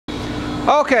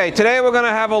Okay, today we're going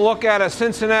to have a look at a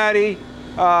Cincinnati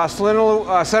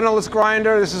centerless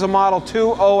grinder. This is a Model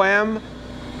 2 OM.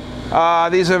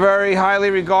 These are very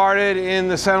highly regarded in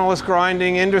the centerless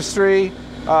grinding industry.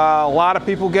 A lot of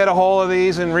people get a hold of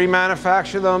these and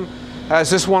remanufacture them, as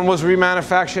this one was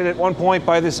remanufactured at one point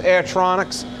by this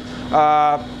AIRTRONICS.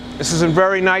 This is in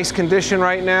very nice condition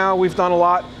right now. We've done a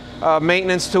lot of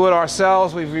maintenance to it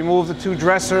ourselves. We've removed the two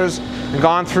dressers and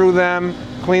gone through them,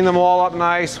 cleaned them all up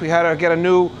nice. We had to get a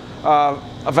new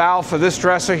a valve for this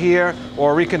dresser here,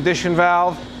 or a recondition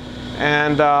valve.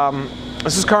 And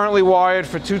this is currently wired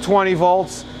for 220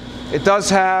 volts. It does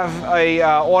have a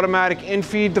automatic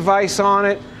INFEED device on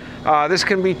it. This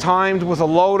can be timed with a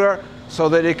loader so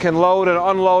that it can load and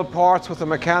unload parts with a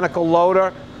mechanical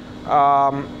loader.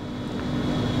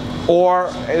 Or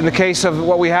in the case of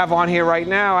what we have on here right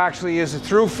now, actually is a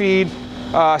THRUFEED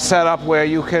setup where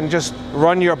you can just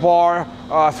run your bar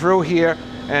through here,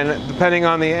 and depending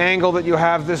on the angle that you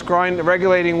have this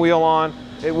regulating wheel on,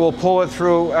 it will pull it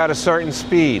through at a certain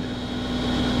speed.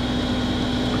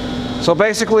 So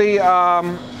basically,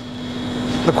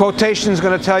 the quotation is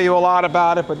going to tell you a lot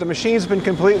about it, but the machine's been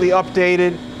completely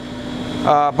updated.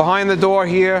 Behind the door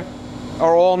here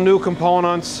are all new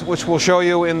components, which we'll show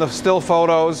you in the still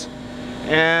photos.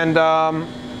 And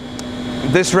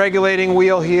this regulating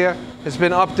wheel here has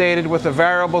been updated with a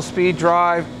variable speed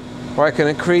drive, where I can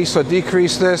increase or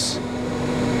decrease this.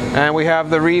 And we have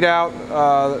the readout,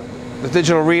 the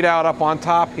digital readout up on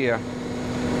top here.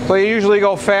 So you usually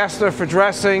go faster for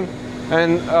dressing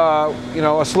and you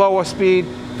know, a slower speed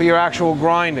for your actual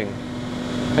grinding.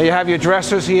 And you have your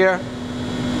dressers here,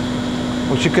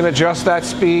 which you can adjust that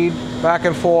speed back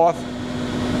and forth.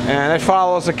 And it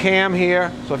follows a cam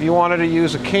here. So if you wanted to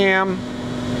use a cam,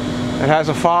 it has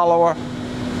a follower.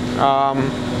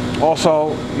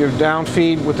 Also, your down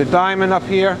feed with the diamond up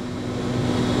here.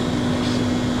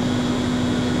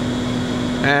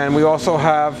 And we also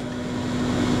have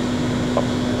a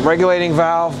regulating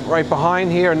valve right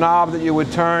behind here, a knob that you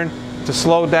would turn to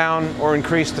slow down or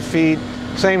increase the feed.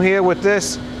 Same here with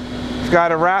this. You've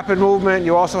got a rapid movement.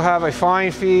 You also have a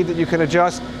fine feed that you can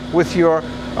adjust with your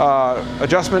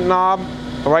adjustment knob.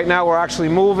 But right now we're actually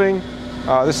moving.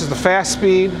 This is the fast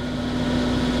speed.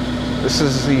 This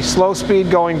is the slow speed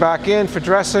going back in for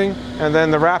dressing, and then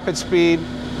the rapid speed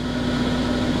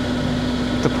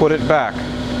to put it back.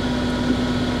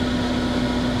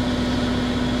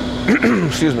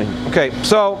 Excuse me. Okay,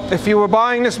 so if you were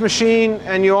buying this machine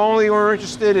and you only were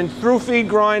interested in through-feed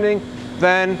grinding,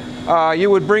 then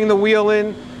you would bring the wheel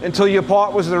in until your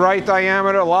part was the right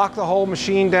diameter, lock the whole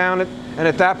machine down, and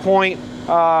at that point,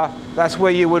 that's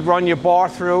where you would run your bar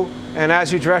through. And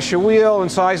as you dress your wheel and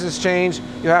sizes change,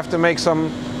 you have to make some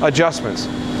adjustments.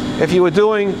 If you were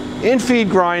doing in-feed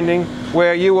grinding,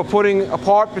 where you were putting a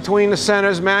part between the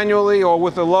centers manually or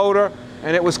with a loader,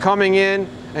 and it was coming in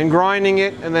and grinding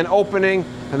it and then opening,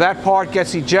 and that part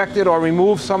gets ejected or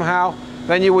removed somehow,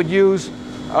 then you would use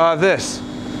this.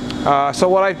 So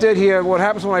what I did here, what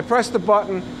happens when I press the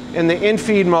button in the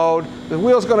in-feed mode, the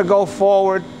wheel's going to go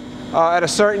forward at a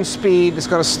certain speed. It's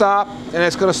going to stop, and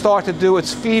it's going to start to do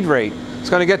its feed rate. It's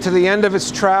going to get to the end of its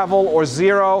travel, or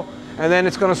 0, and then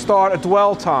it's going to start a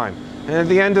dwell time. And at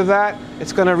the end of that,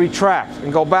 it's going to retract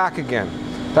and go back again.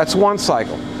 That's one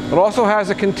cycle. It also has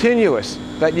a continuous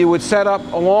that you would set up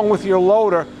along with your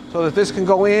loader so that this can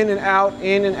go in and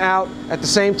out at the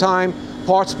same time,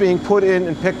 parts being put in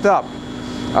and picked up.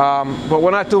 But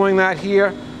we're not doing that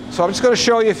here. So I'm just going to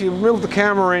show you, if you move the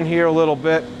camera in here a little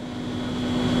bit.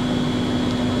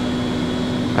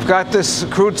 I've got this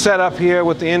crude setup here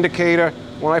with the indicator.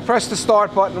 When I press the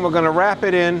start button, we're going to wrap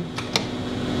it in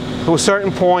to a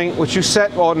certain point, which you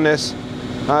set on this.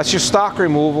 That's your stock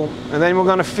removal, and then we're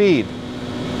going to feed.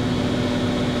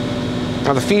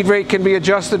 Now the feed rate can be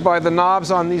adjusted by the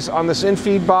knobs on this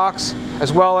in-feed box,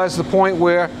 as well as the point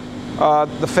where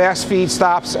the fast feed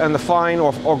stops and the fine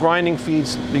or grinding feed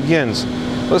begins.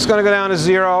 So it's going to go down to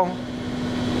 0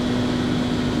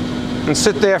 and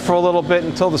sit there for a little bit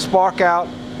until the spark out,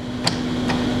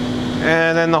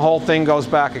 and then the whole thing goes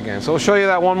back again. So we'll show you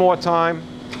that one more time.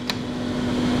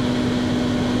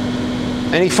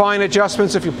 Any fine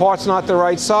adjustments, if your part's not the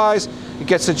right size, it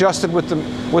gets adjusted with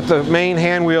the main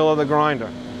hand wheel of the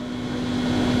grinder.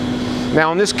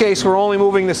 Now in this case, we're only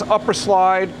moving this upper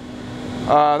slide.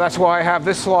 That's why I have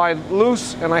this slide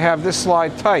loose and I have this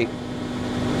slide tight.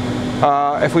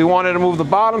 If we wanted to move the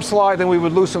bottom slide, then we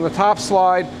would loosen the top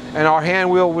slide, and our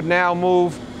hand wheel would now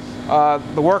move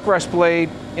the work rest blade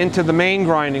into the main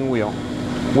grinding wheel,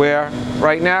 where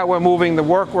right now we're moving the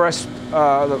work rest,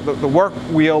 the work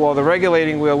wheel or the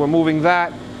regulating wheel, we're moving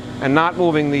that and not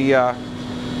moving the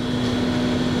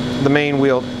the main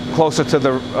wheel closer to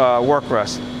the work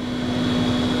rest.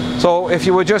 So if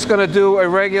you were just going to do a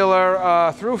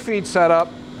regular through feed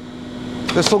setup,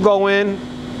 this will go in.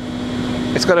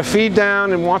 It's going to feed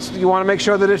down, and you want to make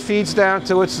sure that it feeds down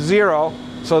to its 0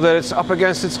 so that it's up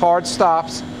against its hard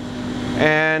stops,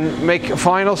 and make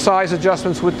final size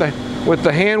adjustments with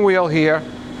the hand wheel here,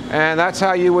 and that's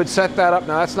how you would set that up.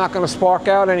 Now that's not going to spark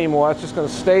out anymore. It's just going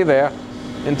to stay there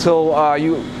until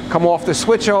you come off the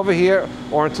switch over here,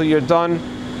 or until you're done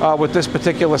with this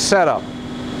particular setup.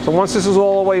 So once this is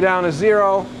all the way down to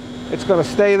 0, it's going to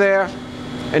stay there,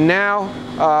 and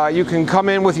now you can come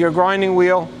in with your grinding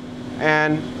wheel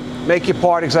and make your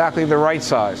part exactly the right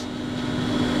size.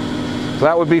 So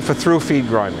that would be for through feed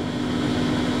grinding.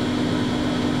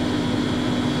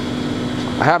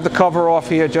 I have the cover off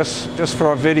here just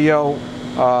for a video.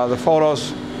 The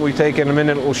photos we take in a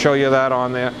minute will show you that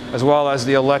on there, as well as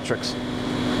the electrics.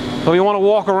 So you want to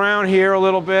walk around here a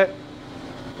little bit.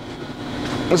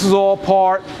 This is all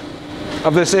part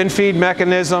of this INFEED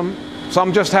mechanism.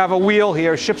 Some just have a wheel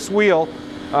here, a ship's wheel.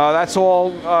 That's all.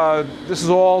 This is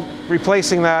all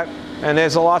replacing that, and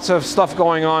there's lots of stuff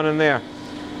going on in there.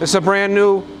 This is a brand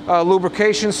new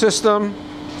lubrication system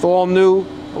with all new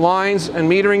lines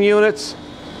and metering units.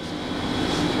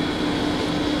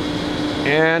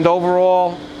 And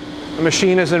overall, the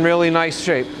machine is in really nice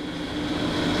shape.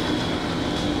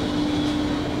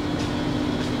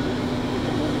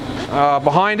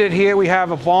 Behind it here we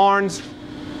have a Barnes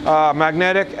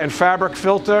magnetic and fabric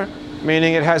filter,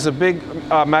 meaning it has a big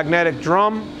magnetic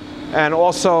drum, and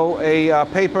also a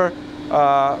paper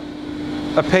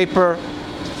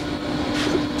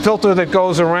filter that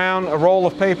goes around, a roll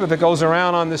of paper that goes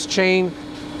around on this chain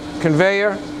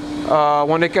conveyor.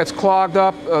 When it gets clogged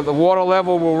up, the water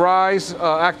level will rise,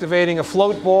 activating a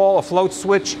float ball, a float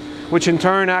switch, which in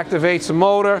turn activates a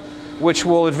motor, which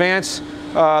will advance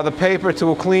the paper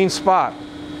to a clean spot.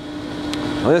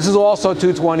 Now, this is also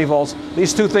 220 volts.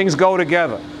 These two things go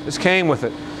together. This came with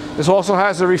it. This also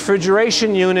has a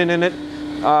refrigeration unit in it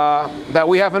that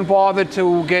we haven't bothered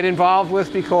to get involved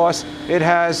with because it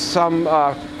has some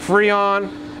Freon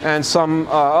and some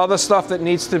other stuff that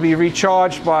needs to be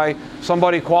recharged by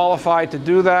somebody qualified to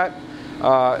do that.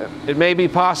 It may be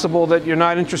possible that you're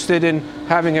not interested in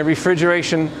having a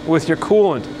refrigeration with your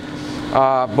coolant,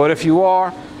 but if you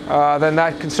are, then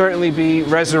that can certainly be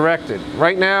resurrected.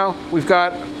 Right now, we've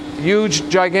got a huge,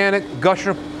 gigantic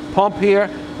gusher pump here.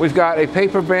 We've got a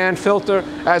paper band filter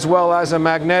as well as a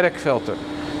magnetic filter.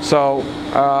 So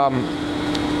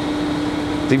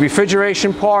the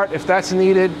refrigeration part, if that's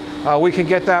needed, we can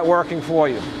get that working for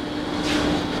you.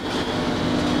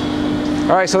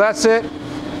 All right, so that's it.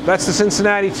 That's the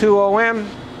Cincinnati 2OM.